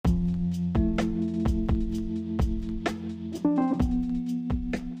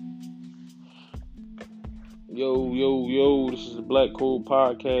Yo, this is the Black Code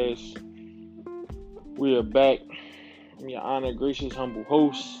Podcast. We are back. I'm your honored, gracious, humble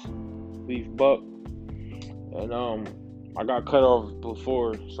host, Leaf Buck. And I got cut off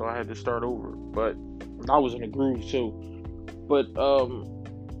before, so I had to start over. But I was in a groove too. But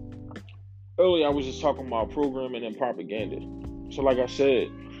earlier I was just talking about programming and propaganda. So like I said,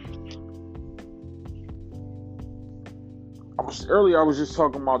 I was just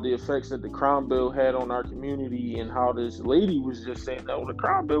talking about the effects that the crime bill had on our community and how this lady was just saying, no, the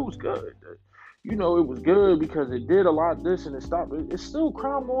crime bill was good. You know, it was good because it did a lot of this and it stopped. It's still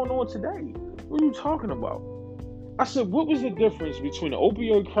crime going on today. What are you talking about? I said, what was the difference between the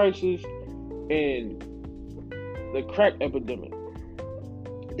opioid crisis and the crack epidemic?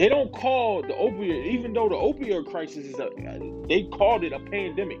 They don't call the opioid, even though the opioid crisis is they called it a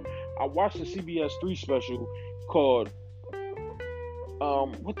pandemic. I watched the CBS 3 special called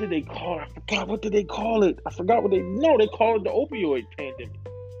what did they call it? I forgot what did they call it. They called it the opioid pandemic.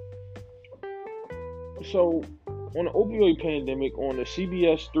 So on the opioid pandemic, on the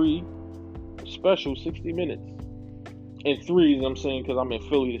CBS 3 special, 60 minutes, and 3, I'm saying because I'm in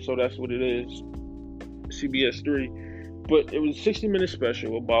Philly, so that's what it is, CBS 3. But it was a 60-minute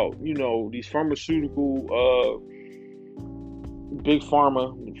special about, you know, these pharmaceutical, big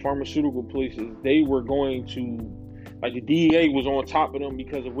pharmaceutical places. They were going to, like, the DEA was on top of them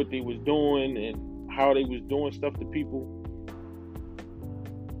because of what they was doing and how they was doing stuff to people.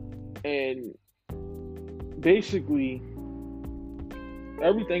 And basically,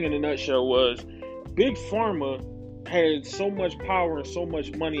 everything in a nutshell was Big Pharma had so much power and so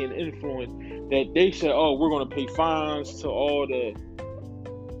much money and influence that they said, oh, we're going to pay fines to all the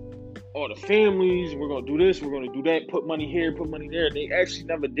families. We're going to do this. We're going to do that. Put money here, put money there. They actually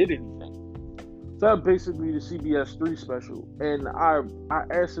never did anything. So that's basically the CBS 3 special. And I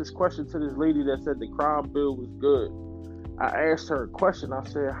asked this question to this lady that said the crime bill was good. I asked her a question. I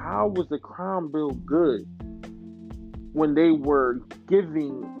said, how was the crime bill good when they were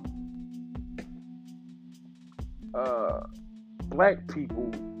giving black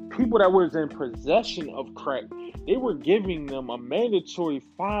people that was in possession of crack, they were giving them a mandatory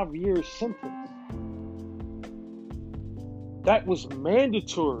 5-year sentence? That was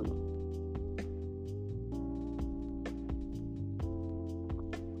mandatory.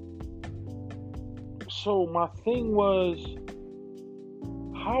 So my thing was,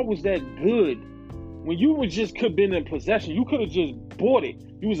 how was that good? When you could have been in possession, you could have just bought it.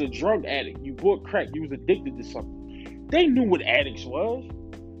 You was a drug addict. You bought crack. You was addicted to something. They knew what addicts was.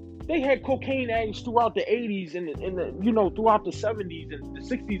 They had cocaine addicts throughout the 80s and throughout the 70s and the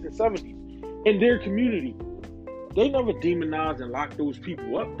 60s and 70s in their community. They never demonized and locked those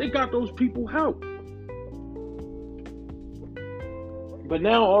people up. They got those people help. But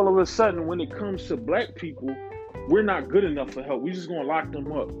now all of a sudden, when it comes to black people, we're not good enough for help. We're just going to lock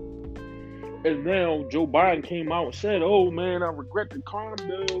them up. And now Joe Biden came out and said, oh man, I regret the crime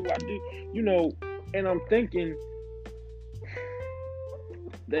bill. I did, and I'm thinking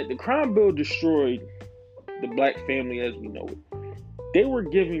that the crime bill destroyed the black family as we know it. They were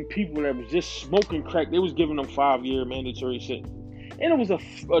giving people that was just smoking crack, they was giving them 5-year mandatory sentence. And it was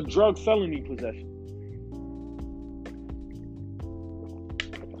a drug felony possession.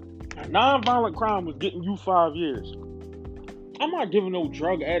 A non-violent crime was getting you 5 years. I'm not giving no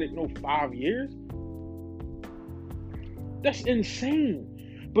drug addict no 5 years. That's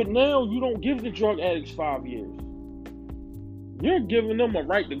insane. But now you don't give the drug addicts 5 years. You're giving them a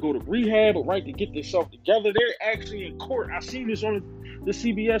right to go to rehab, a right to get themselves together. They're actually in court. I seen this on the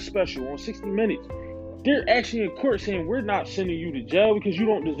CBS special on 60 Minutes. They're actually in court saying, we're not sending you to jail because you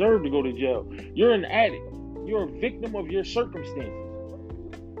don't deserve to go to jail. You're an addict. You're a victim of your circumstances.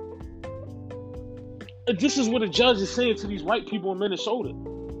 This is what a judge is saying to these white people in Minnesota.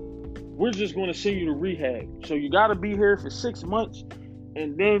 We're just going to send you to rehab. So you got to be here for 6 months,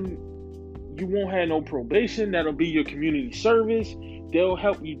 and then you won't have no probation. That'll be your community service. They'll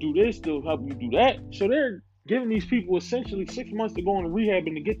help you do this. They'll help you do that. So they're giving these people essentially 6 months to go into rehab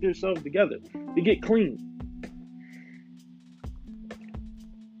and to get themselves together, to get clean.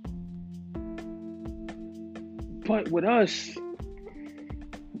 But with us,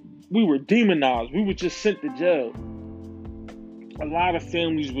 we were demonized. We were just sent to jail. A lot of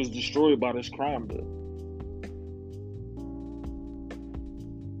families was destroyed by this crime bill.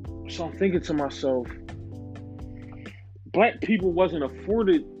 So I'm thinking to myself, black people wasn't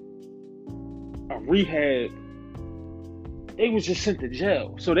afforded a rehab. They was just sent to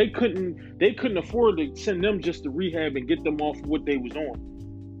jail. So they couldn't afford to send them just to rehab and get them off what they was on.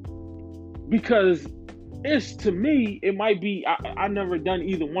 Because to me, it might be, I never done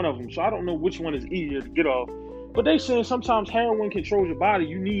either one of them. So I don't know which one is easier to get off. But they saying sometimes heroin controls your body.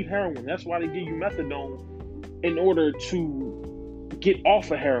 You need heroin. That's why they give you methadone in order to get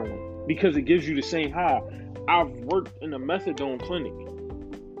off of heroin, because it gives you the same high. I've worked in a methadone clinic.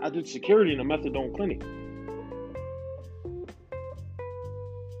 I did security in a methadone clinic.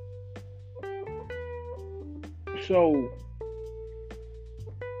 So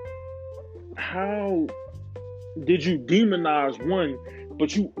how did you demonize one,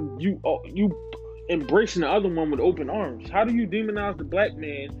 but you embracing the other one with open arms? How do you demonize the black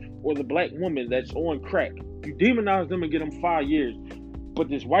man or the black woman that's on crack? You demonize them and get them 5 years, but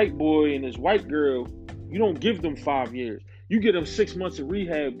this white boy and this white girl, you don't give them 5 years. You get them 6 months of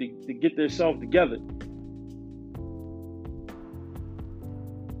rehab to get themselves together.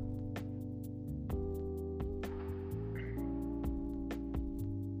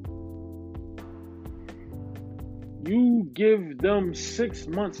 You give them 6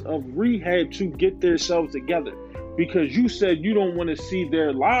 months of rehab to get themselves together, because you said you don't want to see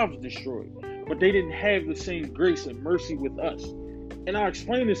their lives destroyed, but they didn't have the same grace and mercy with us. And I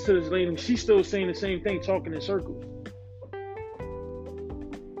explained this to this lady. She's still saying the same thing, talking in circles.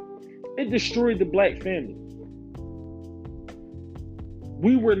 It destroyed the black family.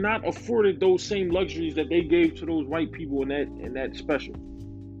 We were not afforded those same luxuries that they gave to those white people in that special.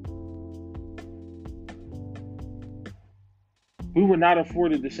 We were not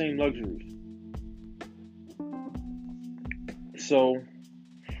afforded the same luxuries. So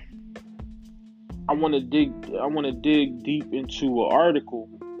I want to dig deep into an article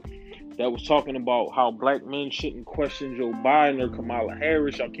that was talking about how black men shouldn't question Joe Biden or Kamala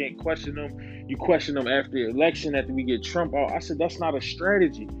Harris. Y'all can't question them. You question them after the election, after we get Trump out. I said, that's not a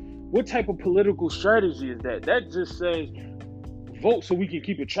strategy. What type of political strategy is that? That just says, vote so we can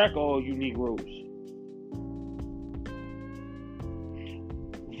keep a track of all you Negroes.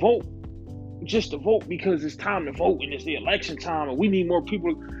 Vote just to vote because it's time to vote and it's the election time and we need more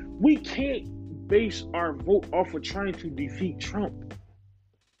people. We can't base our vote off of trying to defeat Trump.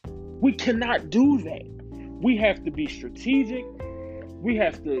 We cannot do that. We have to be strategic. We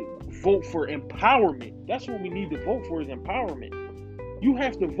have to vote for empowerment. That's what we need to vote for, is empowerment. You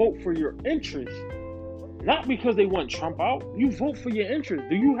have to vote for your interests, not because they want Trump out. You vote for your interest.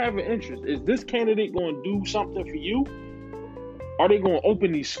 Do you have an interest? Is this candidate going to do something for you? Are they going to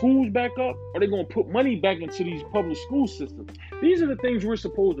open these schools back up? Are they going to put money back into these public school systems? These are the things we're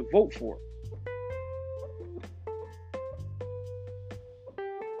supposed to vote for.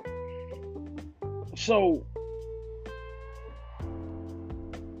 So,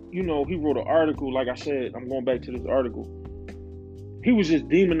 he wrote an article. Like I said, I'm going back to this article. He was just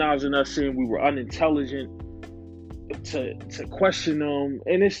demonizing us, saying we were unintelligent, to question them.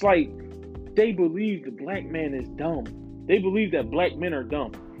 And it's like, they believe the black man is dumb. They believe that black men are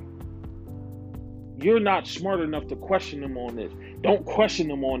dumb. You're not smart enough to question them on this. Don't question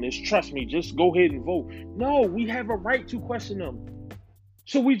them on this. Trust me, just go ahead and vote. No, we have a right to question them.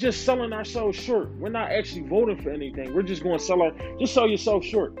 So we just selling ourselves short. We're not actually voting for anything. We're just going to just sell yourself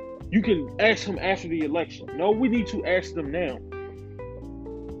short. You can ask them after the election. No, we need to ask them now.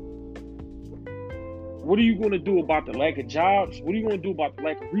 What are you going to do about the lack of jobs? What are you going to do about the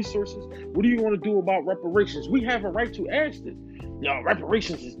lack of resources? What are you going to do about reparations? We have a right to ask this. No,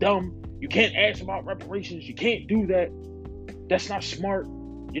 reparations is dumb. You can't ask about reparations. You can't do that. That's not smart.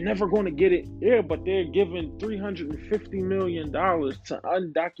 You're never going to get it. Yeah, but they're giving $350 million to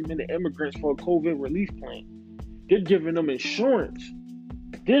undocumented immigrants for a COVID relief plan. They're giving them insurance.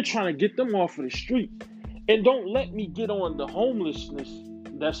 They're trying to get them off of the street. And don't let me get on the homelessness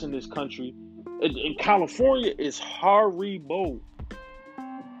that's in this country. In California, is horrible.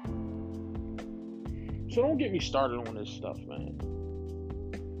 So don't get me started on this stuff, man.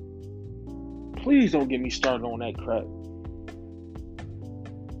 Please don't get me started on that crap.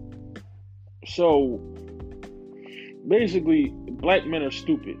 So, basically, black men are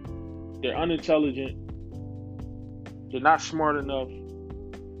stupid. They're unintelligent. They're not smart enough.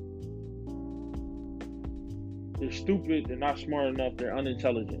 They're stupid. They're not smart enough. They're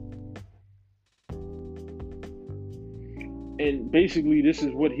unintelligent. And basically, this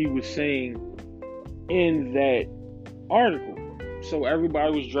is what he was saying in that article. So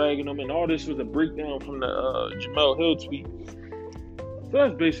everybody was dragging him, and all this was a breakdown from the Jamel Hill tweet. So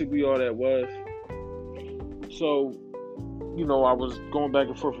that's basically all that was. So, I was going back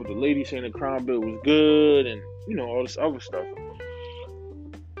and forth with the lady saying the crime bill was good and, all this other stuff.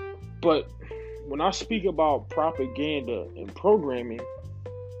 But when I speak about propaganda and programming,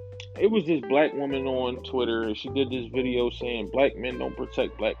 it was this black woman on Twitter, and she did this video saying black men don't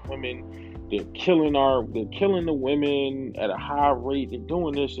protect black women. They're killing the women at a high rate. They're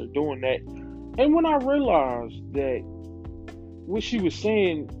doing this, they're doing that. And when I realized that what she was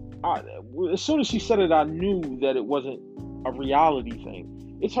saying, as soon as she said it, I knew that it wasn't a reality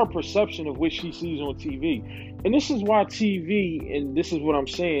thing. It's her perception of what she sees on TV. And this is why TV, and this is what I'm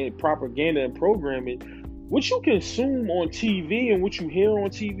saying, propaganda and programming, what you consume on TV and what you hear on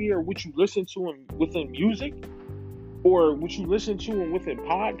TV or what you listen to within music or what you listen to and within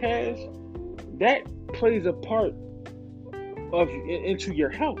podcasts, that plays a part into your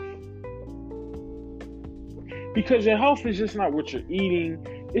health. Because your health is just not what you're eating.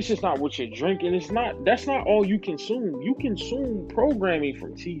 It's just not what you're drinking. That's not all you consume. You consume programming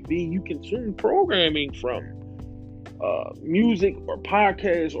from TV. You consume programming from music or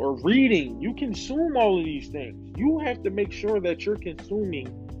podcasts or reading. You consume all of these things. You have to make sure that you're consuming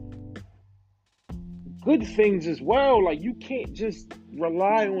good things as well. Like, you can't just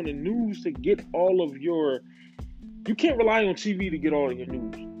rely on the news to get all of your... You can't rely on TV to get all of your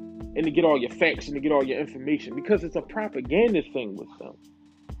news and to get all your facts and to get all your information, because it's a propaganda thing with them.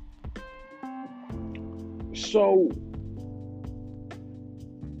 So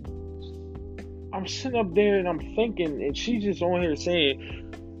I'm sitting up there and I'm thinking, and she's just on here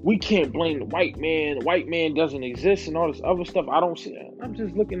saying, we can't blame the white man. The white man doesn't exist and all this other stuff. I don't see it. I'm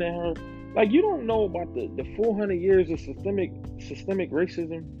just looking at her like, you don't know about the 400 years of systemic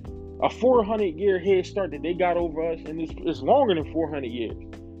racism, a 400-year head start that they got over us, and it's longer than 400 years.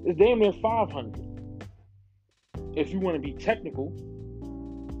 It's damn near 500. If you want to be technical,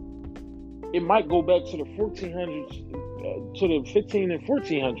 it might go back to the 1400s, to the 15 and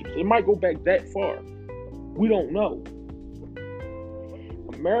 1400s. It might go back that far. We don't know.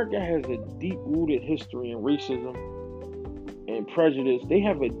 America has a deep-rooted history in racism and prejudice. They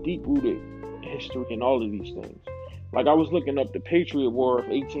have a deep-rooted history in all of these things. Like, I was looking up the Patriot War of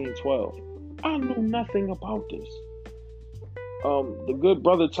 1812. I knew nothing about this. The good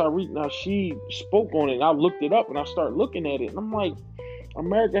brother Tariq Nasheed spoke on it, and I looked it up, and I started looking at it, and I'm like,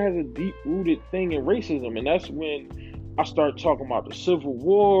 America has a deep-rooted thing in racism, and that's when I started talking about the Civil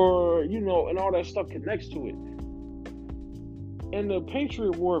War, and all that stuff connects to it. In the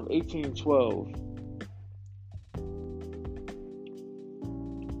Patriot War of 1812,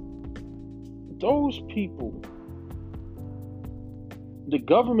 those people, the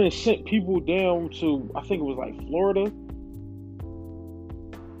government sent people down to, I think it was like Florida,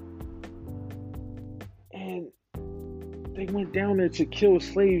 and they went down there to kill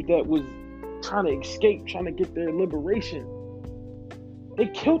slaves that was trying to escape, trying to get their liberation. They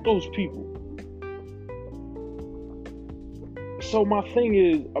killed those people. So my thing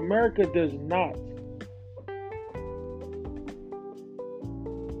is, America does not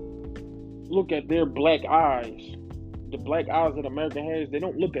look at their black eyes, the black eyes that America has. They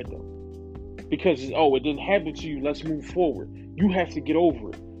don't look at them because, it didn't happen to you, let's move forward. You have to get over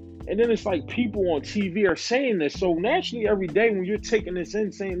it. And then it's like people on TV are saying this. So naturally, every day when you're taking this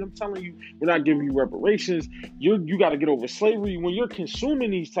in, saying, I'm telling you, we're not giving you reparations, you got to get over slavery. When you're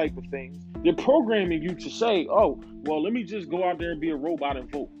consuming these type of things, they're programming you to say, let me just go out there and be a robot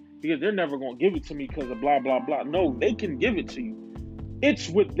and vote, because they're never going to give it to me because of blah, blah, blah. No, they can give it to you. It's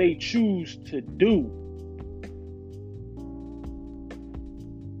what they choose to do.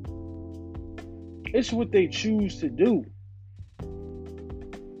 It's what they choose to do.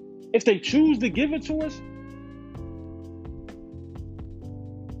 If they choose to give it to us,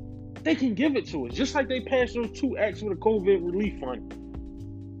 they can give it to us. Just like they passed those 2 acts with a COVID relief fund.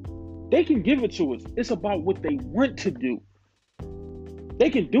 They can give it to us. It's about what they want to do. They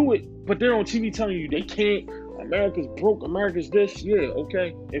can do it, but they're on TV telling you they can't. America's broke. America's this. Yeah,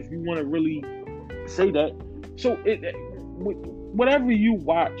 okay. If you want to really say that. So whatever you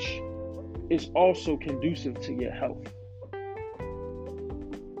watch is also conducive to your health.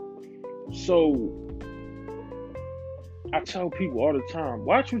 So I tell people all the time,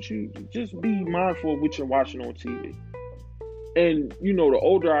 just be mindful of what you're watching on TV. And the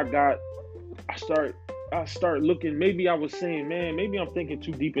older I got, I start looking, maybe I was saying, man, maybe I'm thinking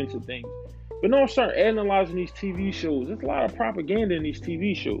too deep into things. But no, I start analyzing these TV shows. There's a lot of propaganda in these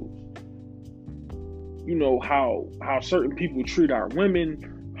TV shows. How certain people treat our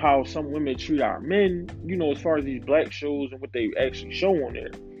women, how some women treat our men, as far as these black shows and what they actually show on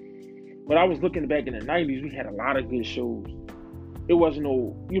there. But I was looking back in the 90s, we had a lot of good shows. It wasn't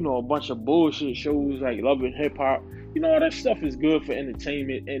a bunch of bullshit shows like Love and Hip Hop. All that stuff is good for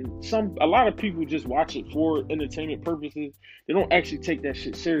entertainment, and a lot of people just watch it for entertainment purposes. They don't actually take that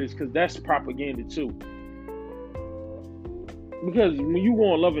shit serious, because that's propaganda too. Because when you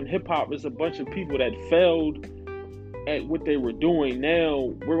go on Love and Hip Hop, it's a bunch of people that failed at what they were doing.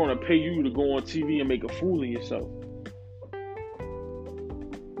 Now we're going to pay you to go on TV and make a fool of yourself.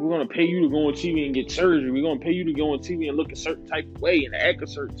 We're going to pay you to go on TV and get surgery. We're going to pay you to go on TV and look a certain type of way and act a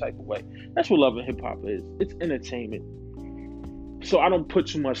certain type of way. That's what Love and Hip Hop is. It's entertainment. So I don't put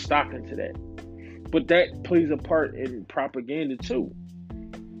too much stock into that. But that plays a part in propaganda too.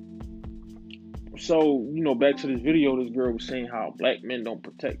 So, back to this video, this girl was saying how black men don't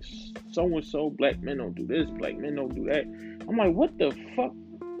protect so-and-so, black men don't do this, black men don't do that. I'm like, what the fuck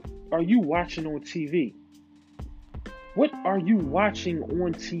are you watching on TV? What are you watching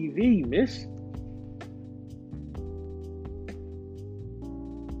on TV, miss?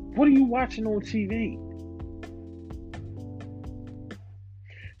 What are you watching on TV?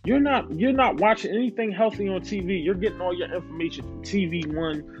 You're not watching anything healthy on TV. You're getting all your information from TV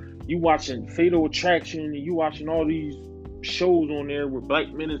One. You watching Fatal Attraction, and you watching all these shows on there where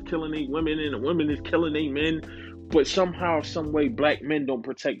black men is killing their women and the women is killing their men, but somehow, some way, black men don't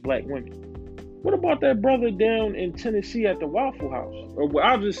protect black women. What about that brother down in Tennessee at the Waffle House?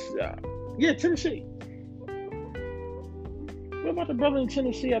 Tennessee. What about the brother in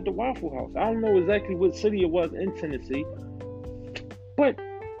Tennessee at the Waffle House? I don't know exactly what city it was in Tennessee, but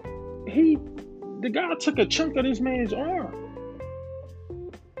the guy took a chunk of this man's arm.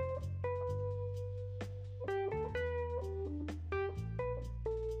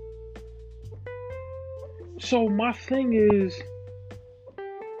 So my thing is,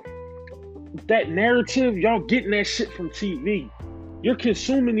 that narrative, y'all getting that shit from TV. You're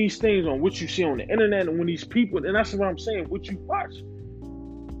consuming these things on what you see on the internet and when these people, and that's what I'm saying, what you watch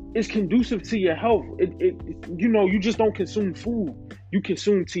is conducive to your health. You just don't consume food. You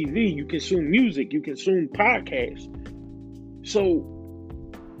consume TV, you consume music, you consume podcasts. So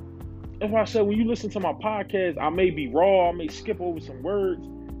if I said, when you listen to my podcast, I may be raw, I may skip over some words.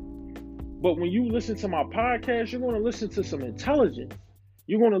 But when you listen to my podcast, you're going to listen to some intelligence.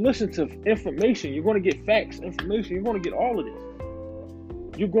 You're going to listen to information. You're going to get facts, information. You're going to get all of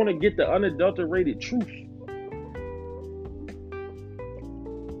this. You're going to get the unadulterated truth.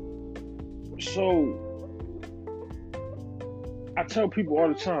 So I tell people all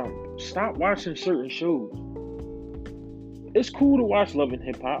the time, stop watching certain shows. It's cool to watch Love and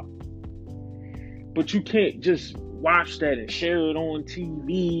Hip Hop, but you can't just watch that and share it on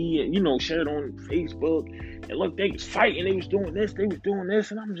TV and, share it on Facebook. And look, they was fighting, they was doing this, they was doing this.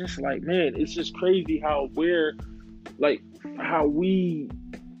 And I'm just like, man, it's just crazy how we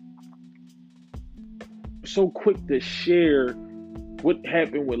so quick to share what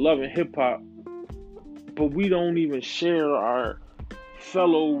happened with Love and Hip Hop, but we don't even share our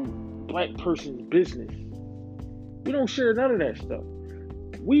fellow black person's business. We don't share none of that stuff.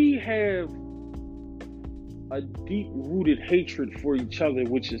 We have a deep-rooted hatred for each other,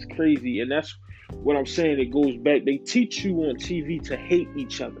 which is crazy. And that's what I'm saying. It goes back. They teach you on TV to hate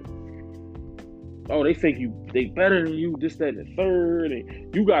each other. Oh, they think they better than you, this, that, and the third.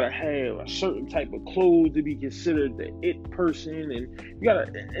 And you got to have a certain type of clothes to be considered the it person.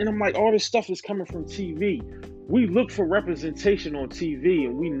 And I'm like, all this stuff is coming from TV. We look for representation on TV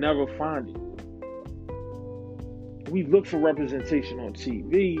and we never find it. We look for representation on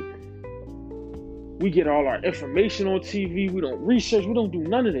TV. We get all our information on TV. We don't research. We don't do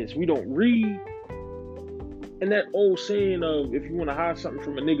none of this. We don't read. And that old saying of, if you want to hide something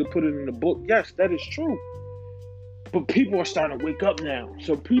from a nigga, put it in the book. Yes, that is true. But people are starting to wake up now.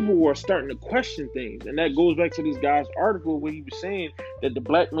 So people are starting to question things. And that goes back to this guy's article where he was saying that the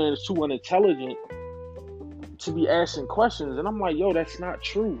black man is too unintelligent to be asking questions. And I'm like, yo, that's not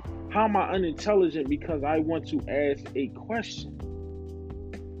true. How am I unintelligent because I want to ask a question?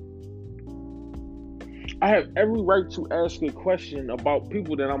 I have every right to ask a question about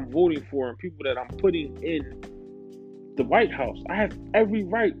people that I'm voting for and people that I'm putting in the White House. I have every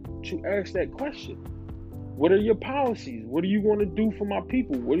right to ask that question. What are your policies? What are you going to do for my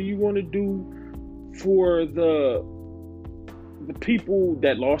people? What are you going to do for the people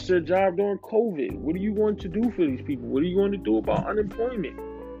that lost their job during COVID? What are you going to do for these people? What are you going to do about unemployment?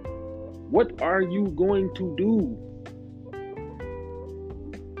 What are you going to do?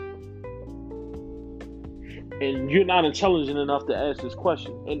 And you're not intelligent enough to ask this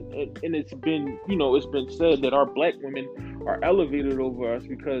question. And it's been, it's been said that our black women are elevated over us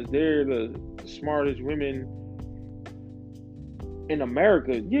because they're the smartest women in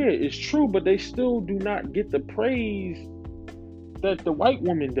America. Yeah, it's true, but they still do not get the praise that the white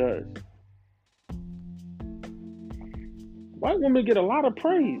woman does. White women get a lot of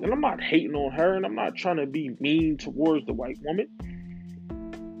praise, and I'm not hating on her, and I'm not trying to be mean towards the white woman.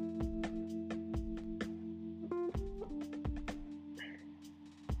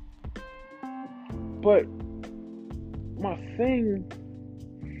 But my thing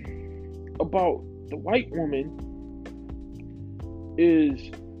about the white woman is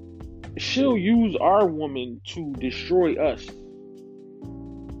She'll use our woman to destroy us.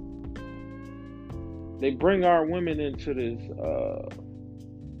 They bring our women into this.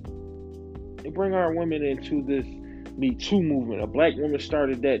 They bring our women into this Me Too movement. A black woman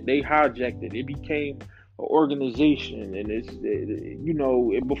started that. They hijacked it. It became an organization,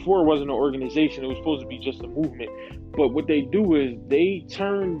 and before it wasn't an organization. It was supposed to be just a movement. But what they do is they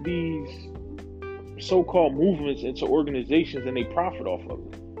turn these so-called movements into organizations, and they profit off of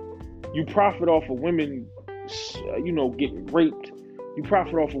it. You profit off of women, getting raped. You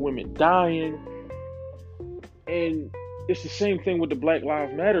profit off of women dying. And it's the same thing with the Black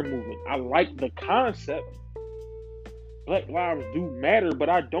Lives Matter movement. I like the concept. Black lives do matter, but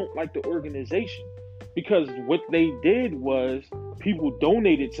I don't like the organization. Because what they did was people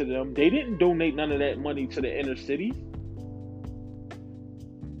donated to them. They didn't donate none of that money to the inner cities.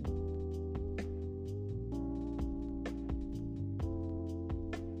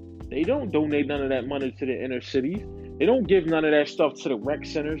 They don't donate none of that money to the inner cities. They don't give none of that stuff to the rec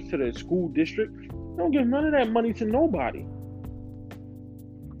centers, to the school district. They don't give none of that money to nobody.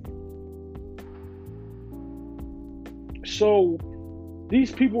 So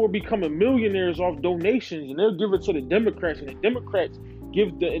these people are becoming millionaires off donations, and they'll give it to the Democrats, and the Democrats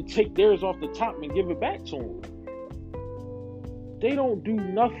take theirs off the top and give it back to them. They don't do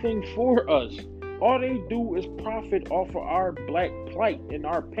nothing for us. All they do is profit off of our black plight and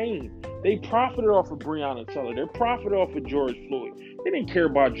our pain. They profited off of Breonna Taylor. They profited off of George Floyd. They didn't care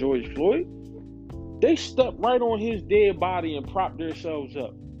about George Floyd. They stepped right on his dead body and propped themselves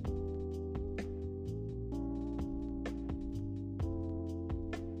up.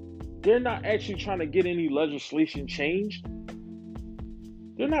 They're not actually trying to get any legislation changed.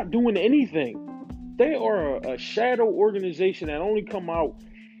 They're not doing anything. They are a shadow organization that only come out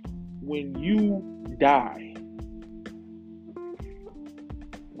when you die.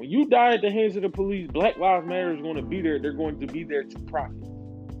 When you die at the hands of the police, Black Lives Matter is going to be there. They're going to be there to profit.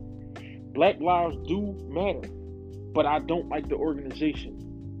 Black lives do matter, but I don't like the organization.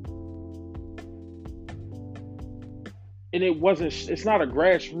 And it's not a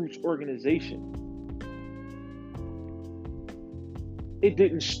grassroots organization. It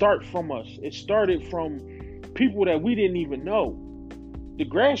didn't start from us. It started from people that we didn't even know. The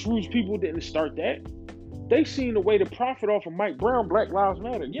grassroots people didn't start that. They seen a way to profit off of Mike Brown, Black Lives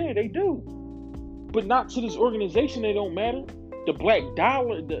Matter. Yeah, they do. But not to this organization, they don't matter. The black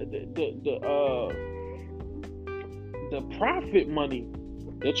dollar, the profit money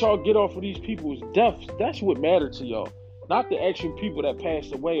that y'all get off of these people's deaths, that's what mattered to y'all. Not the actual people that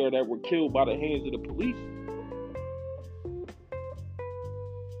passed away or that were killed by the hands of the police.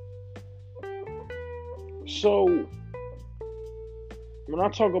 So, when I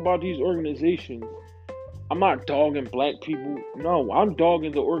talk about these organizations, I'm not dogging black people. No, I'm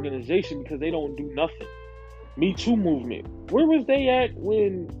dogging the organization because they don't do nothing. Me Too movement. Where was they at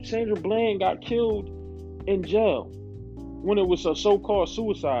when Sandra Bland got killed in jail? When it was a so-called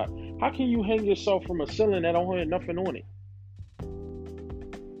suicide? How can you hang yourself from a ceiling that don't have nothing on it?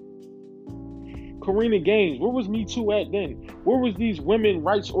 Karina Gaines, where was Me Too at then? Where was these women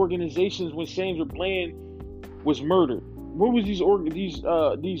rights organizations when Sandra Bland was murdered? Where was these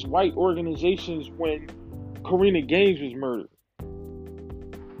white organizations when Karina Gaines was murdered?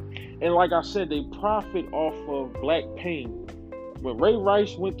 And like I said, they profit off of black pain. When Ray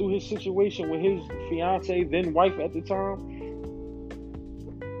Rice went through his situation with his fiance, then wife at the time,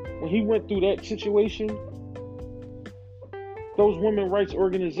 when he went through that situation, those women rights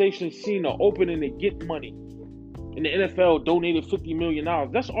organizations seen an opening to get money. And the NFL donated $50 million.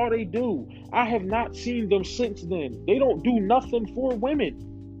 That's all they do. I have not seen them since then. They don't do nothing for women.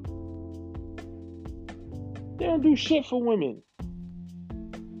 They don't do shit for women.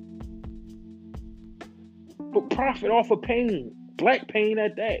 But profit off of pain. Black pain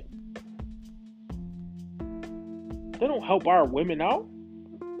at that. They don't help our women out.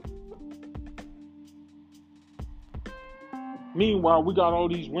 Meanwhile, we got all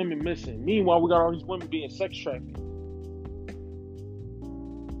these women missing. Meanwhile, we got all these women being sex trafficked.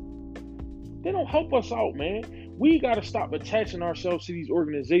 They don't help us out, man. We got to stop attaching ourselves to these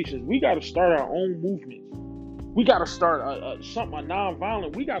organizations. We got to start our own movements. We got to start something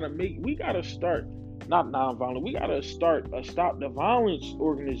nonviolent. We got to start not nonviolent. We got to start a Stop the Violence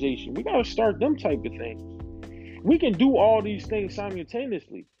organization. We got to start them type of things. We can do all these things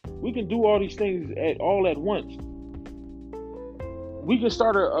simultaneously. We can do all these things all at once. We can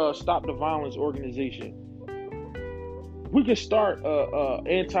start a Stop the Violence organization. We can start a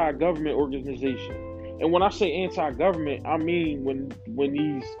anti-government organization. And when I say anti-government, I mean when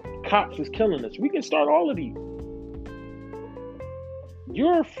these cops is killing us. We can start all of these.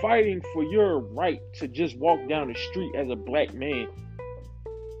 You're fighting for your right to just walk down the street as a black man.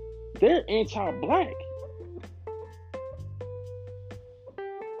 They're anti-black.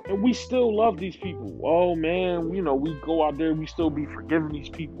 And we still love these people. Oh man, we go out there, we still be forgiving these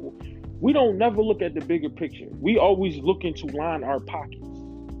people. We don't never look at the bigger picture. We always looking to line our pockets.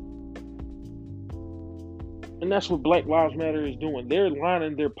 And that's what Black Lives Matter is doing. They're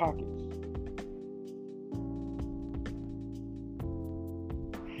lining their pockets.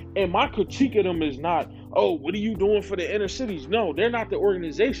 And my critique of them is not, oh, what are you doing for the inner cities? No, they're not the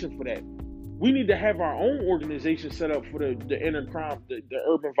organization for that. We need to have our own organization set up for the inner crime, the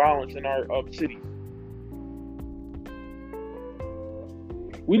urban violence in our cities.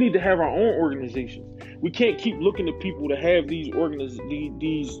 We need to have our own organizations. We can't keep looking to people to have these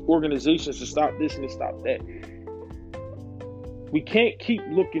organizations to stop this and to stop that. We can't keep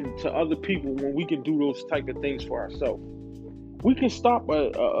looking to other people when we can do those type of things for ourselves. We can start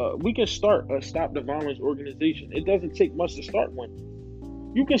a Stop the Violence organization. It doesn't take much to start one.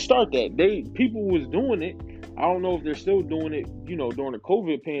 You can start that. People was doing it. I don't know if they're still doing it. During the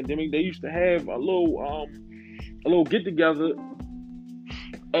COVID pandemic, they used to have a little get together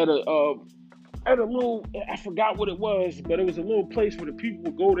at a little, I forgot what it was, but it was a little place where the people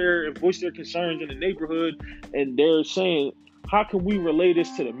would go there and voice their concerns in the neighborhood, and they're saying, how can we relay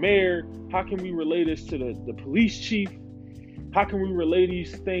this to the mayor? How can we relay this to the police chief? How can we relay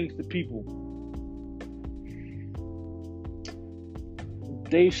these things to people?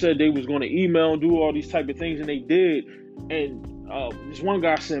 They said they was going to email and do all these type of things, and they did. And this one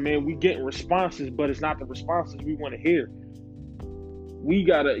guy said, man, we getting responses, but it's not the responses we want to hear. We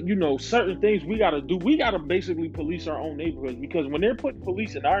got to, certain things we got to do. We got to basically police our own neighborhoods, because when they're putting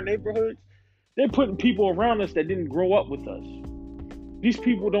police in our neighborhoods, they're putting people around us that didn't grow up with us. These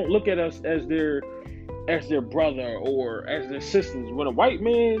people don't look at us as their brother or as their sisters. When a white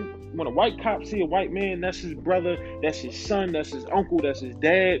cop see a white man, that's his brother, that's his son, that's his uncle, that's his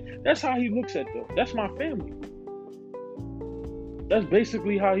dad. That's how he looks at them. That's my family. That's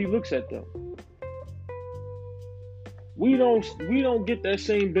basically how he looks at them. We don't get that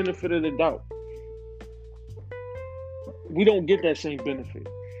same benefit of the doubt. We don't get that same benefit.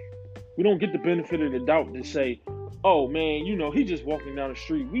 We don't get the benefit of the doubt to say, oh man, he's just walking down the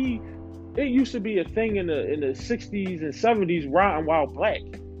street. It used to be a thing in the 60s and 70s, riding while black.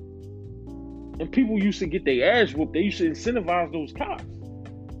 And people used to get their ass whooped. They used to incentivize those cops.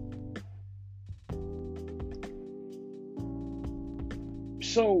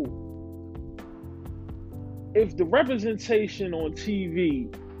 So, if the representation on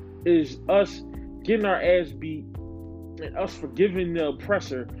TV is us getting our ass beat and us forgiving the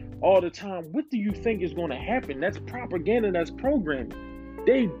oppressor all the time, what do you think is going to happen? That's propaganda, that's programming.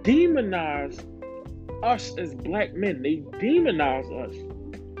 They demonize us as black men. They demonize us.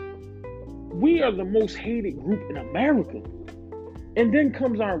 We are the most hated group in America. And then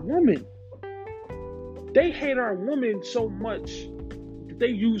comes our women. They hate our women so much that they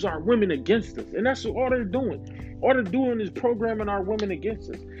use our women against us. And that's all they're doing. All they're doing is programming our women against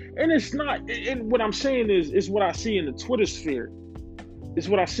us. And it's not, and what I'm saying is what I see in the Twitter sphere. It's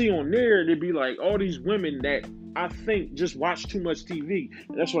what I see on there. They'd be like, all these women that I think just watch too much TV.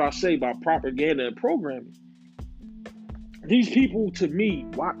 And that's what I say about propaganda and programming. These people, to me,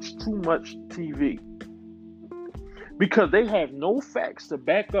 watch too much TV. Because they have no facts to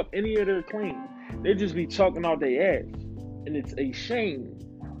back up any of their claims. They just be talking out their ass. And it's a shame.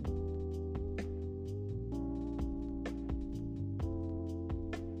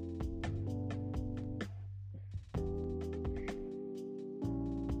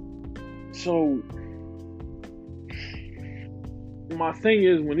 So, my thing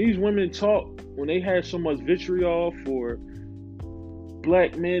is, when these women talk, when they have so much vitriol for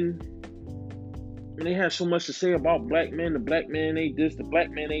black men, and they have so much to say about black men, the black man ain't this, the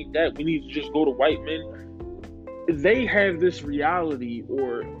black man ain't that, we need to just go to white men. They have this reality,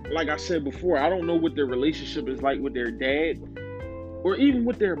 or like I said before, I don't know what their relationship is like with their dad, or even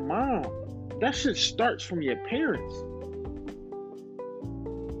with their mom. That shit starts from your parents.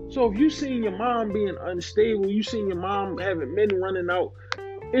 So if you seen your mom being unstable, you seen your mom having men running out,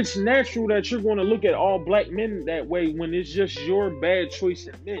 it's natural that you're going to look at all black men that way when it's just your bad choice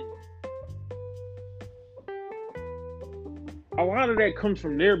in men. A lot of that comes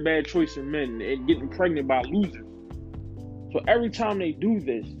from their bad choice in men and getting pregnant by losers. So every time they do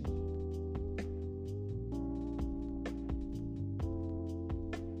this,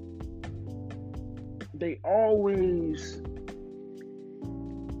 they always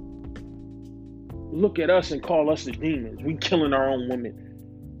look at us and call us the demons. We killing our own women.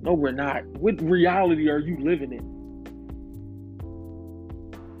 No, we're not. What reality are you living in?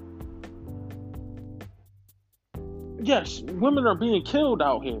 Yes, women are being killed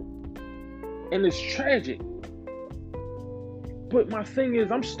out here, and it's tragic. But my thing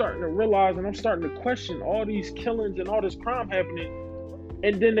is, I'm starting to realize and I'm starting to question all these killings and all this crime happening.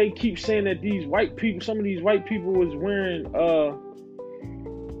 And then they keep saying that these white people, some of these white people was wearing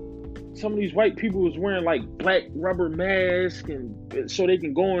like black rubber masks, and so they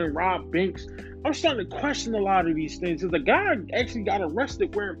can go and rob banks. I'm starting to question a lot of these things. Cause the guy actually got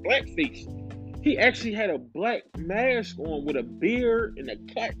arrested wearing blackface. He actually had a black mask on with a beard and a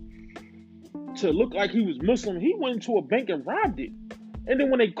cut to look like he was Muslim. He went into a bank and robbed it. And then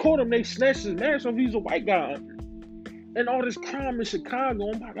when they caught him, they snatched his mask off. He's a white guy. And all this crime in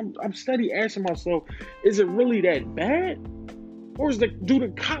Chicago, I'm steady asking myself, is it really that bad? Or do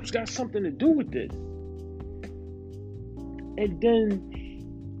the cops got something to do with this? And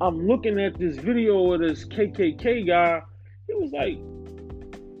then I'm looking at this video of this KKK guy. He was like,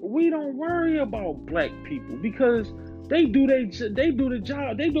 we don't worry about black people because they do the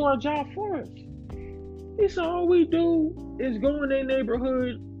job. They do our job for us. He said all we do is go in their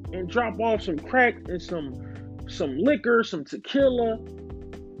neighborhood and drop off some crack and some liquor, some tequila,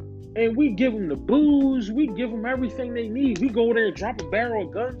 and we give them the booze. We give them everything they need. We go there and drop a barrel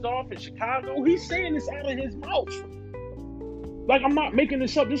of guns off in Chicago. He's saying this out of his mouth. Like, I'm not making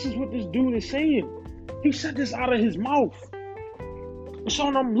this up. This is what this dude is saying. He said this out of his mouth. So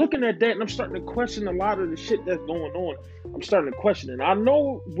I'm looking at that and I'm starting to question a lot of the shit that's going on. I'm starting to question it. I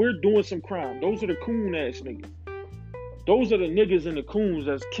know we're doing some crime. Those are the coon ass niggas. Those are the niggas and the coons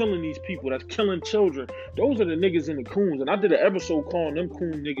that's killing these people, that's killing children. Those are the niggas and the coons. And I did an episode calling them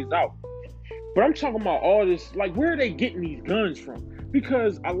coon niggas out. But I'm talking about all this, like, where are they getting these guns from?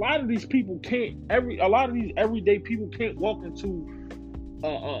 Because a lot of these people a lot of these everyday people can't walk into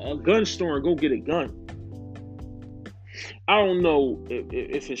a gun store and go get a gun. I don't know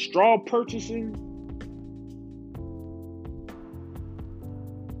if it's straw purchasing.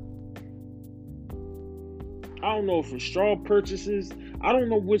 I don't know if it's straw purchases. I don't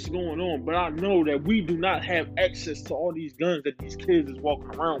know what's going on, but I know that we do not have access to all these guns that these kids is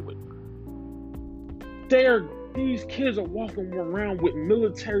walking around with. These kids are walking around with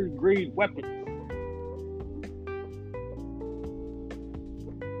military grade weapons.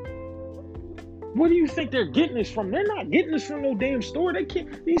 Where do you think they're getting this from? They're not getting this from no damn store.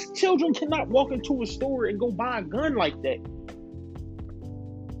 These children cannot walk into a store and go buy a gun like that.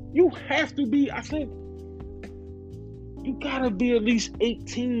 You have to be, I think, you gotta be at least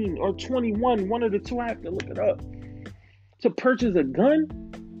 18 or 21, one of the two. I have to look it up. To purchase a gun,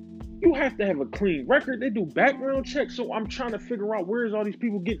 you have to have a clean record. They do background checks. So I'm trying to figure out where's all these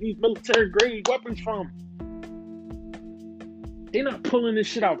people getting these military grade weapons from. They're not pulling this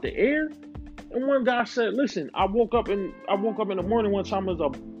shit out the air. And one guy said, listen, I woke up in the morning one time, there's a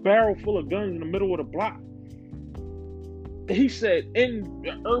barrel full of guns in the middle of the block. He said,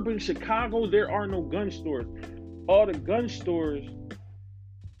 in urban Chicago, there are no gun stores. All the gun stores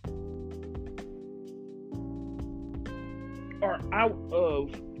are out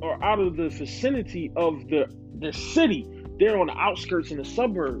of the vicinity of the city. They're on the outskirts in the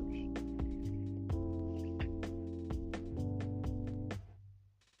suburbs.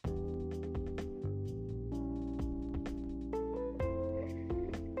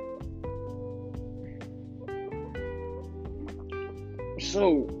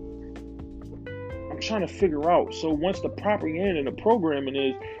 So I'm trying to figure out. So once the propaganda and the programming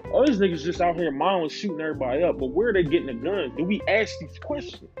is, all these niggas just out here mindless shooting everybody up. But where are they getting the guns? Do we ask these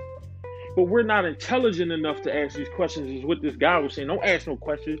questions? But we're not intelligent enough to ask these questions, is what this guy was saying. Don't ask no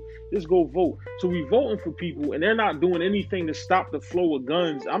questions. Just go vote. So we voting for people, and they're not doing anything to stop the flow of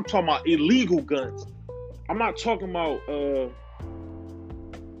guns. I'm talking about illegal guns. I'm not talking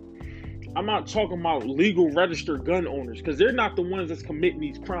about legal registered gun owners, because they're not the ones that's committing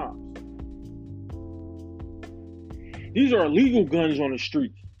these crimes. These are illegal guns on the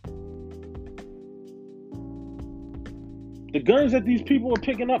streets. The guns that these people are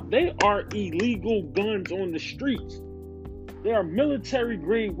picking up, they are illegal guns on the streets. They are military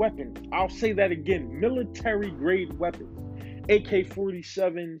grade weapons. I'll say that again, military grade weapons.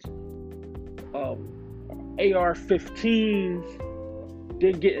 AK-47s, AR-15s.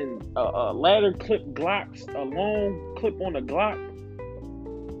 They're getting ladder clip Glocks, a long clip on a Glock.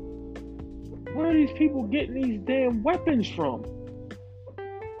 Where are these people getting these damn weapons from?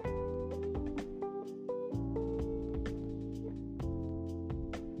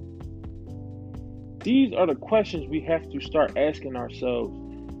 These are the questions we have to start asking ourselves.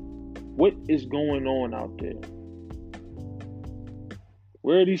 What is going on out there?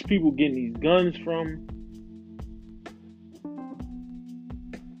 Where are these people getting these guns from?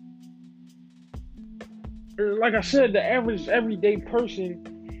 like I said, the average everyday person,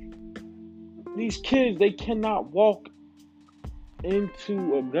 these kids, they cannot walk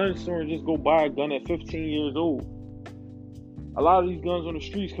into a gun store and just go buy a gun at 15 years old. A lot of these guns on the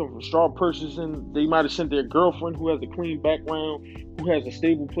streets come from straw purchasing. They might have sent their girlfriend who has a clean background, who has a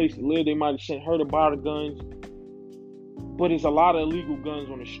stable place to live. They might have sent her to buy the guns. But there's a lot of illegal guns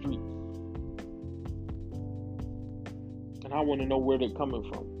on the streets. And I want to know where they're coming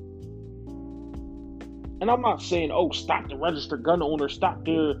from. And I'm not saying, oh, stop the registered gun owners, stop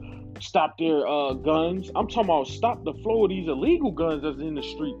their guns. I'm talking about stop the flow of these illegal guns that's in the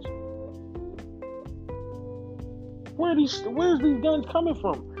streets. Where's these guns coming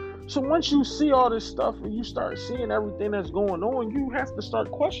from? So once you see all this stuff and you start seeing everything that's going on, you have to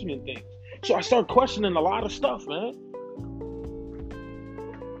start questioning things. So I start questioning a lot of stuff, man.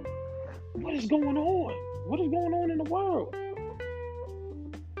 What is going on? What is going on in the world?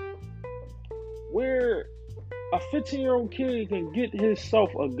 Where a 15-year-old kid can get himself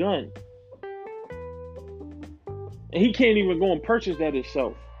a gun. And he can't even go and purchase that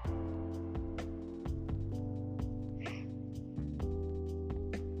himself.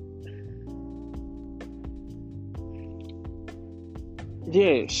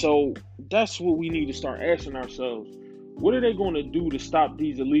 Yeah, so that's what we need to start asking ourselves. What are they going to do to stop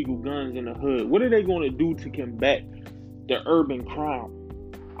these illegal guns in the hood? What are they going to do to combat the urban crime?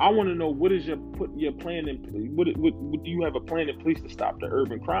 I want to know, what is your plan in place? What do you have a plan in place to stop the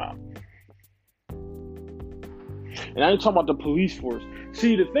urban crime? And I ain't talking about the police force.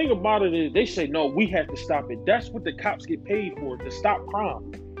 See, the thing about it is they say, no, we have to stop it. That's what the cops get paid for, to stop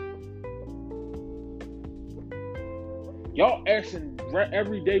crime. Y'all asking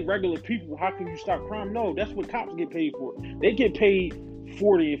everyday regular people, how can you stop crime? No, that's what cops get paid for. They get paid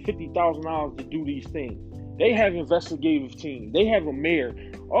 $40,000 and $50,000 to do these things. They have investigative teams. They have a mayor.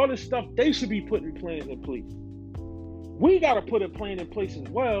 All this stuff, they should be putting plans in place. We got to put a plan in place as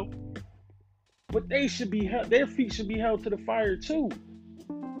well, but they should be their feet should be held to the fire too.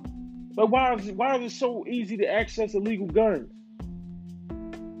 But why is it so easy to access illegal guns?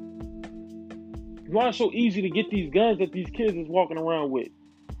 Why is it so easy to get these guns that these kids is walking around with?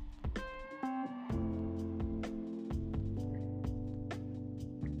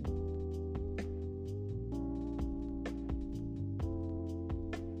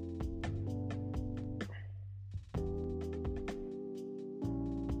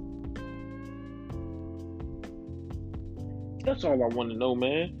 That's all I want to know,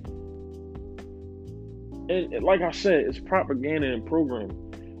 man. And like I said, it's propaganda and programming.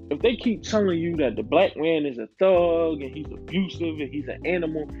 If they keep telling you that the black man is a thug and he's abusive and he's an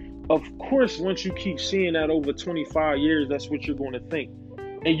animal, of course, once you keep seeing that over 25 years, that's what you're going to think.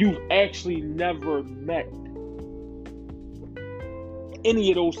 And you've actually never met any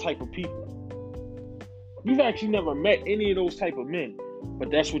of those type of people. You've actually never met any of those type of men.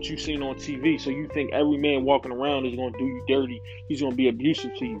 But that's what you've seen on TV. So you think every man walking around is going to do you dirty. He's going to be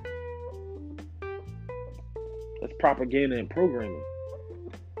abusive to you. That's propaganda and programming.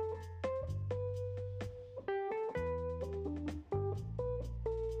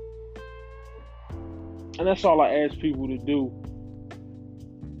 And that's all I ask people to do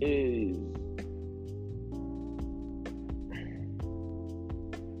is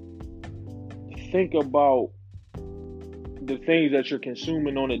think about the things that you're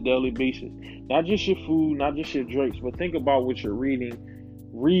consuming on a daily basis. Not just your food, not just your drinks, but think about what you're reading.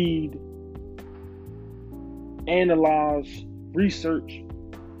 Read, analyze, research.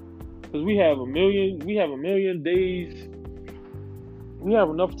 Because we have a million days. We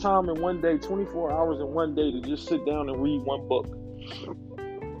have enough time in one day, 24 hours in one day, to just sit down and read one book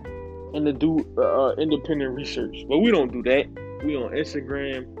and to do independent research. But we don't do that. We on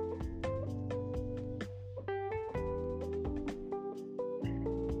Instagram.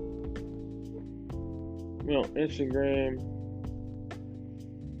 We on Instagram.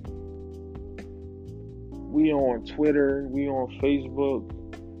 We on Twitter. We on Facebook.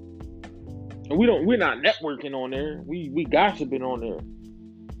 And we're not networking on there. We gossiping on there.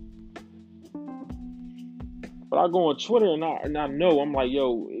 But I go on Twitter and I know, I'm like,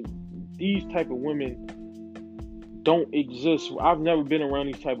 yo, these type of women don't exist. I've never been around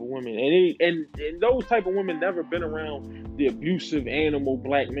these type of women. And those type of women never been around the abusive animal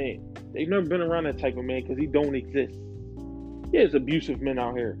black man. They've never been around that type of man because he don't exist. Yeah, there's abusive men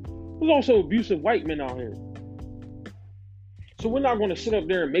out here. There's also abusive white men out here. So we're not going to sit up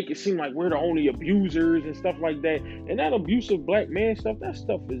there and make it seem like we're the only abusers and stuff like that. And that abusive black man stuff, that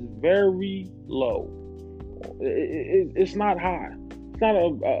stuff is very low. It's not high. It's not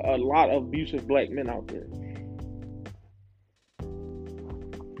a lot of abusive black men out there.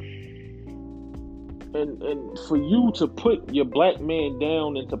 and for you to put your black man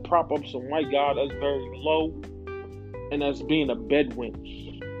down and to prop up some white guy that's very low and that's being a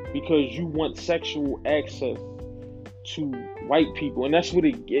bedwench because you want sexual access to white people, and that's what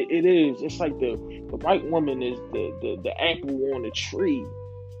it is. It's like the white woman is the apple on the tree.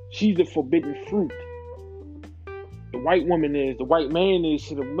 She's the forbidden fruit. The white man is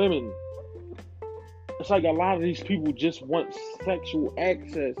to the women. It's like a lot of these people just want sexual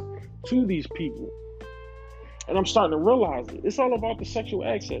access to these people. And I'm starting to realize it. It's all about the sexual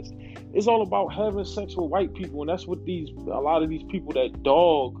access. It's all about having sex with white people. And that's what a lot of these people that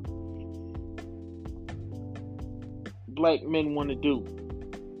dog black men want to do.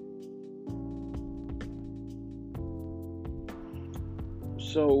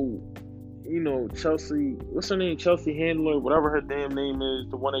 So, Chelsea, what's her name? Chelsea Handler, whatever her damn name is,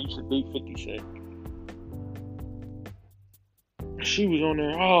 the one that used to date 50 Cent. She was on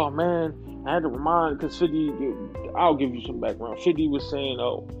there, oh man, I had to remind, because 50, I'll give you some background. 50 was saying,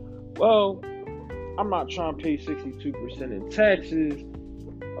 oh, well, I'm not trying to pay 62% in taxes.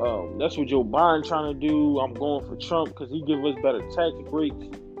 That's what Joe Biden trying to do. I'm going for Trump because he give us better tax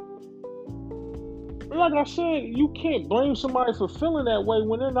rates. Like I said, you can't blame somebody for feeling that way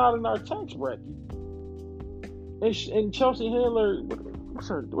when they're not in our tax bracket. And Chelsea Handler, what's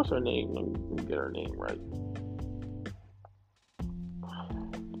her name? Let me get her name right.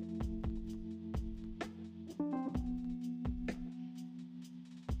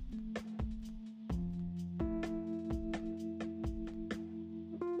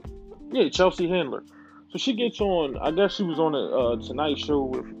 Yeah, Chelsea Handler. So she gets on. I guess she was on a Tonight Show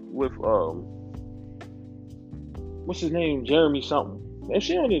with what's his name, Jeremy something. And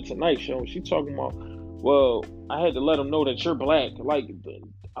she on the Tonight Show. She talking about, well, I had to let them know that you're black. Like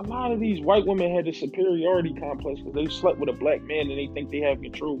a lot of these white women had this superiority complex because they slept with a black man and they think they have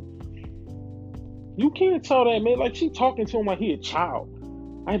control. You can't tell that man. Like she talking to him like he a child.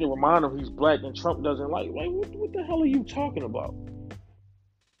 I had to remind him he's black and Trump doesn't like. Like what the hell are you talking about?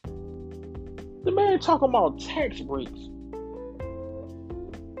 The man talking about tax breaks.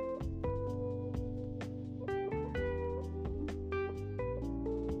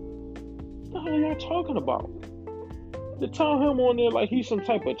 What the hell are y'all talking about? To tell him on there like he's some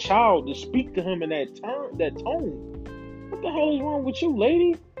type of child to speak to him in that tone. What the hell is wrong with you,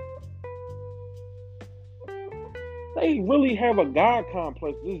 lady? They really have a God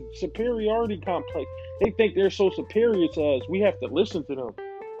complex, this superiority complex. They think they're so superior to us. We have to listen to them.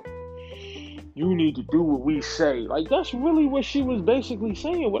 You need to do what we say. Like, that's really what she was basically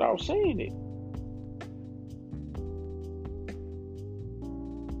saying without saying it.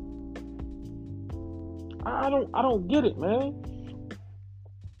 I don't get it, man.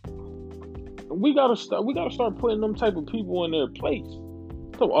 We gotta start putting them type of people in their place.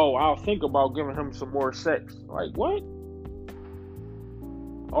 So, I'll think about giving him some more sex. Like, what?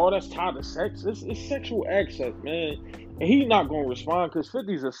 Oh, that's tied to sex? It's sexual access, man. And he's not going to respond because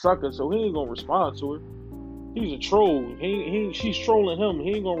 50's a sucker, so he ain't going to respond to her. He's a troll. She's trolling him.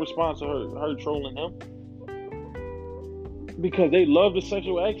 He ain't going to respond to her trolling him. Because they love the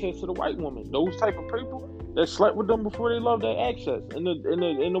sexual access to the white woman. Those type of people that slept with them before they love that access. And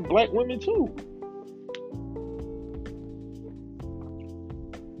the black women too.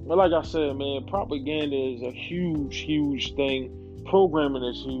 But like I said, man, propaganda is a huge, huge thing. Programming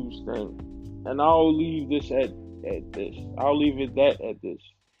is a huge thing. And I'll leave this at this. I'll leave it at this.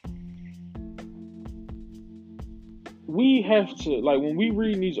 We have to, like, when we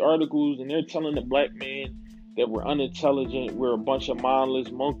read these articles and they're telling the black man that we're unintelligent, we're a bunch of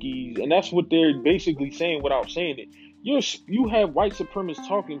mindless monkeys, and that's what they're basically saying without saying it. You have white supremacist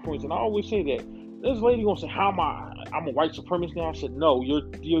talking points, and I always say that. This lady gonna say, "How am I'm a white supremacist now?" I said, "No, you're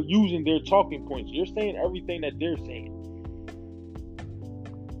using their talking points. You're saying everything that they're saying.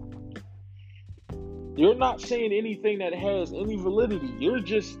 You're not saying anything that has any validity. You're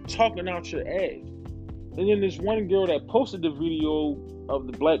just talking out your ass." And then this one girl that posted the video of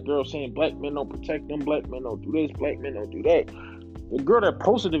the black girl saying black men don't protect them, black men don't do this, black men don't do that. The girl that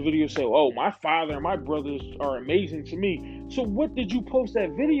posted the video said, "Oh, my father and my brothers are amazing to me." So what did you post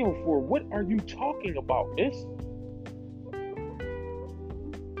that video for? What are you talking about, miss?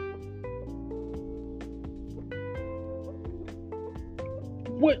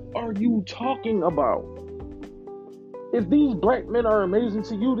 What are you talking about? If these black men are amazing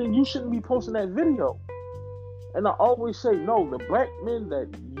to you, then you shouldn't be posting that video. And I always say, no, the black men that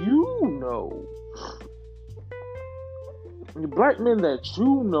you know, the black men that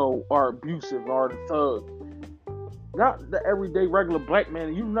you know are abusive, are the thugs. Not the everyday regular black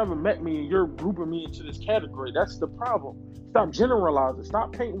man. You've never met me and you're grouping me into this category. That's the problem. Stop generalizing.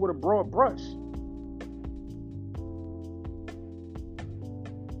 Stop painting with a broad brush.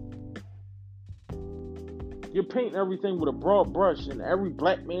 You're painting everything with a broad brush, and every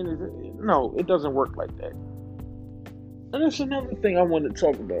black man is... No, it doesn't work like that. And that's another thing I want to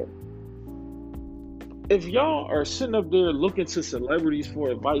talk about. If y'all are sitting up there looking to celebrities for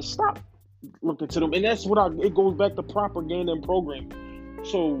advice, stop looking to them. And that's what it goes back to propaganda and programming.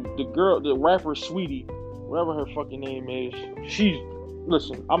 So the rapper Sweetie, whatever her fucking name is,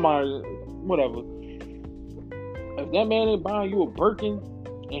 listen, whatever. If that man ain't buying you a Birkin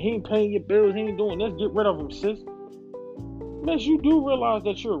and he ain't paying your bills, he ain't doing this, get rid of him, sis. Man, you do realize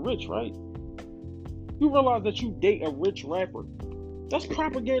that you're rich, right? You realize that you date a rich rapper. That's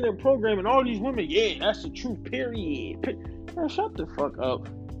propaganda and programming. All these women, yeah, that's the truth, period. Man, shut the fuck up.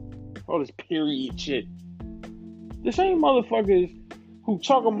 All this period shit. The same motherfuckers who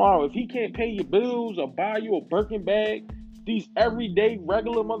talking about if he can't pay your bills or buy you a Birkin bag, these everyday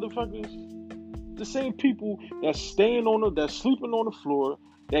regular motherfuckers, the same people that's sleeping on the floor,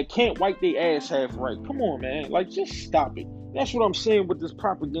 that can't wipe their ass half right. Come on, man. Like, just stop it. That's what I'm saying with this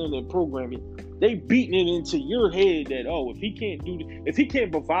propaganda and programming. They beating it into your head that, oh, if he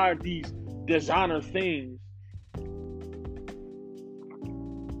can't provide these designer things,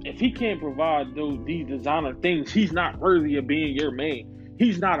 if he can't provide these designer things, he's not worthy of being your man.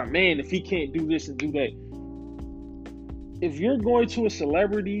 He's not a man if he can't do this and do that. If you're going to a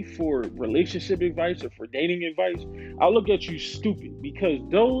celebrity for relationship advice or for dating advice, I look at you stupid, because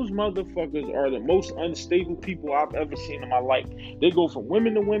those motherfuckers are the most unstable people I've ever seen in my life. They go from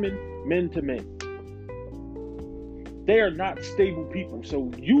women to women, men to men. They are not stable people.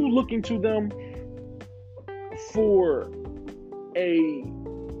 So you looking to them for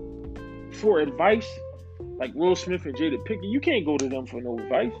advice, like Will Smith and Jada Pinkett, you can't go to them for no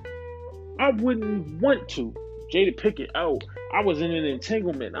advice. I wouldn't want to. Jada Pinkett, I was in an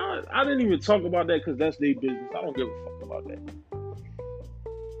entanglement. I didn't even talk about that because that's their business. I don't give a fuck about that.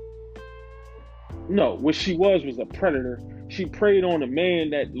 No, what she was a predator. She preyed on a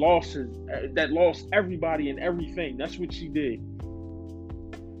man that lost everybody and everything. That's what she did.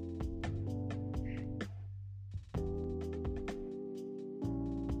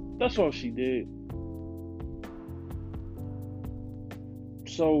 That's all she did.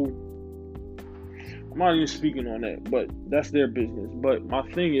 So I'm not even speaking on that, but that's their business. But my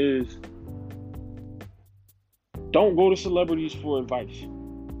thing is, don't go to celebrities for advice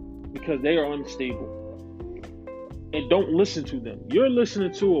because they are unstable. And don't listen to them. You're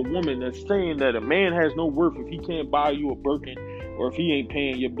listening to a woman that's saying that a man has no worth if he can't buy you a Birkin or if he ain't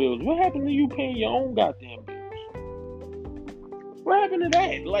paying your bills. What happened to you paying your own goddamn bills? What happened to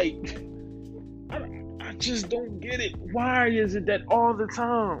that? Like, I just don't get it. Why is it that all the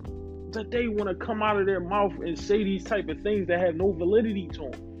time that they want to come out of their mouth and say these type of things that have no validity to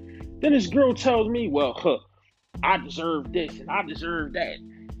them? Then this girl tells me, well, I deserve this and I deserve that.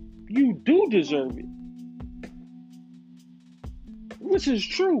 You do deserve it. Which is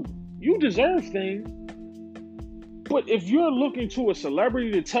true. You deserve things. But if you're looking to a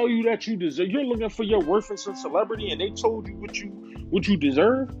celebrity to tell you that you deserve, you're looking for your worth in some celebrity and they told you what you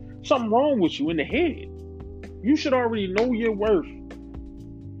deserve, something wrong with you in the head. You should already know your worth.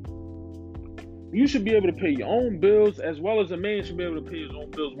 You should be able to pay your own bills as well as a man should be able to pay his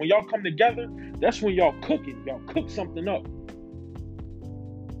own bills. When y'all come together, that's when y'all cooking. Y'all cook something up.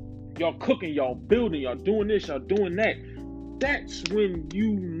 Y'all cooking, y'all building, y'all doing this, y'all doing that. That's when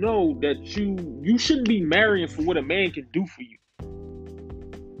you know that you shouldn't be marrying for what a man can do for you.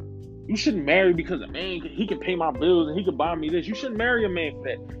 You shouldn't marry because a man, he can pay my bills and he can buy me this. You shouldn't marry a man for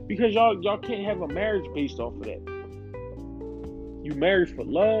that because y'all can't have a marriage based off of that. You marry for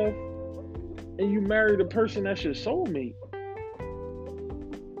love and you marry the person that's your soulmate.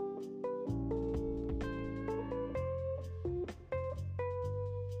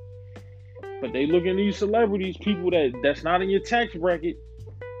 But they look at these celebrities, people that's not in your tax bracket.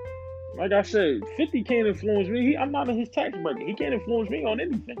 Like I said, 50 can't influence me. I'm not in his tax bracket. He can't influence me on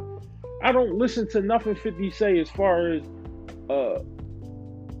anything. I don't listen to nothing 50 say as far as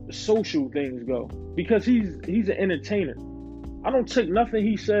social things go. Because he's an entertainer. I don't take nothing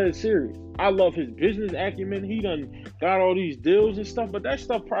he says serious. I love his business acumen. He done got all these deals and stuff. But that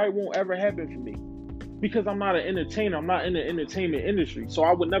stuff probably won't ever happen for me. Because I'm not an entertainer. I'm not in the entertainment industry. So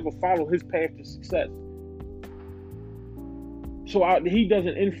I would never follow his path to success. So he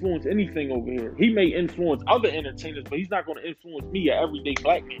doesn't influence anything over here. He may influence other entertainers, but he's not going to influence me, an everyday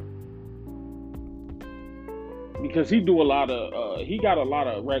black man. Because he got a lot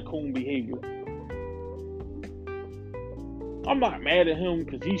of raccoon behavior. I'm not mad at him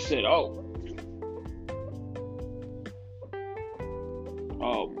because he said,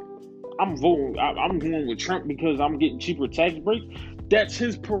 I'm going with Trump because I'm getting cheaper tax breaks. That's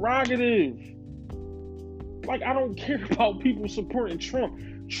his prerogative. Like, I don't care about people supporting Trump.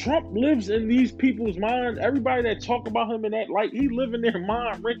 Trump lives in these people's minds. Everybody that talk about him in that light, he live in their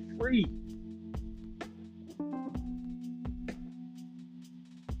mind rent free.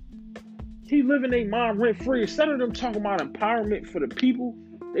 He live in their mind rent free. Instead of them talking about empowerment for the people,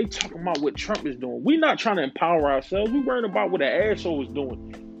 they talking about what Trump is doing. We not trying to empower ourselves. We worrying about what an asshole is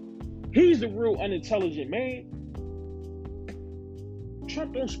doing. He's the real unintelligent man.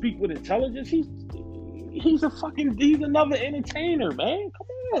 Trump don't speak with intelligence. He's another entertainer, man. Come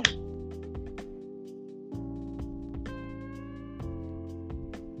on.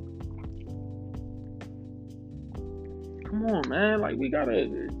 Come on, man. Like, we gotta,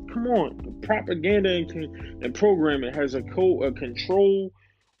 come on. The propaganda and programming has a control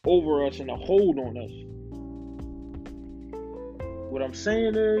over us and a hold on us. What I'm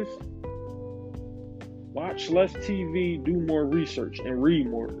saying is, watch less TV, do more research, and read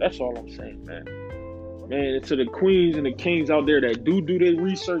more. That's all I'm saying, man. Man, to the queens and the kings out there that do their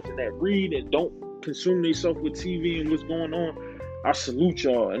research and that read and don't consume themselves with TV and what's going on, I salute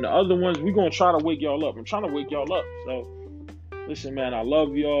y'all. And the other ones, we're going to try to wake y'all up. I'm trying to wake y'all up. So, listen, man, I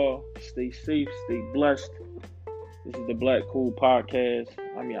love y'all. Stay safe, stay blessed. This is the Black Cool Podcast.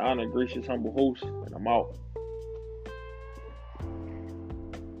 I'm your honored, gracious, humble host, and I'm out.